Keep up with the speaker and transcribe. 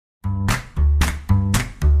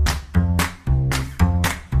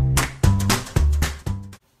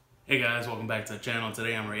Hey guys, welcome back to the channel.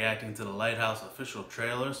 Today I'm reacting to the Lighthouse official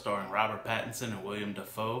trailer starring Robert Pattinson and William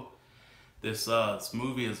Dafoe. This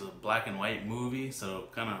movie is a black and white movie, so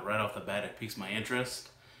kind of right off the bat it piques my interest.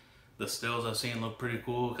 The stills I've seen look pretty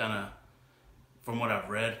cool, kind of, from what I've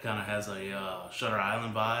read, kind of has a Shutter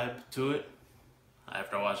Island vibe to it.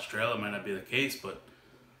 After I watch the trailer, it might not be the case, but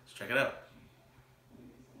let's check it out.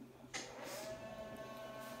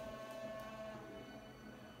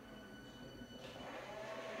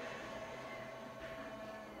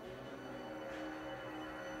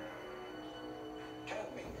 Tell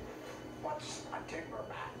me, what's a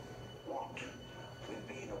timberman want with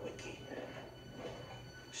being a wiki?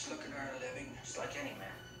 Just looking to earn a living, just like any man.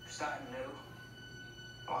 Starting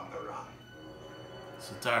new. On the run.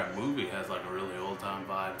 This entire movie has like a really old-time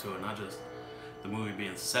vibe to it, not just the movie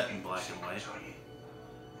being set in black and white.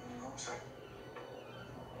 No, sir.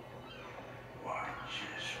 Why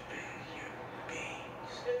just spill your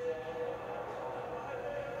beans?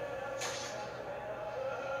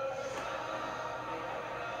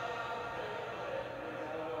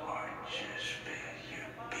 Why just spill your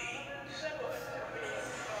beans?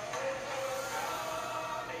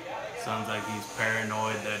 Sounds like he's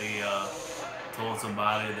paranoid that he told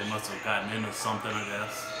somebody. They must have gotten into something, I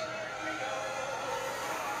guess.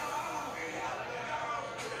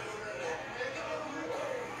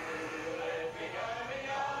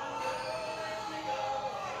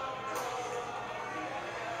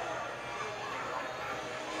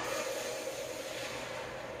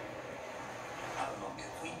 How long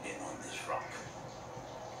have we been on this rock?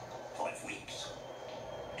 5 weeks?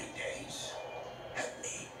 2 days? Help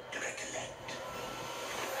me to recollect.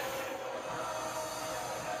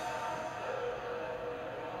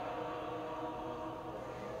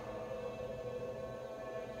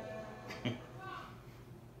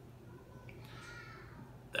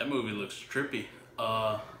 That movie looks trippy.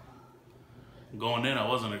 Going in, I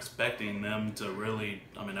wasn't expecting them to really,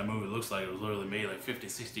 that movie looks like it was literally made like 50,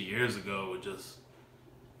 60 years ago with just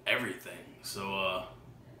everything. So,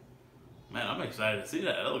 man, I'm excited to see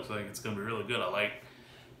that. It looks like it's going to be really good. I like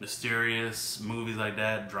mysterious movies like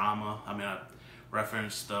that, drama. I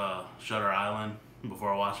referenced Shutter Island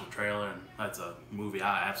before I watched the trailer, and that's a movie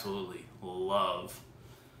I absolutely love.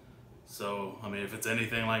 So, if it's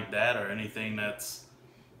anything like that or anything that's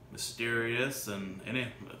mysterious and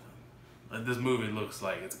this movie looks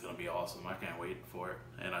like it's gonna be awesome. I can't wait for it,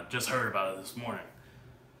 and I just heard about it this morning.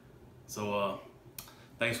 So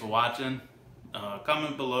thanks for watching.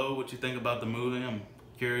 Comment below what you think about the movie. I'm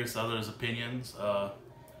curious others' opinions.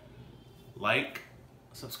 Like,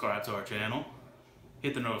 subscribe to our channel,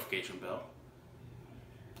 hit the notification bell,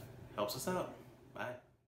 helps us out. Bye.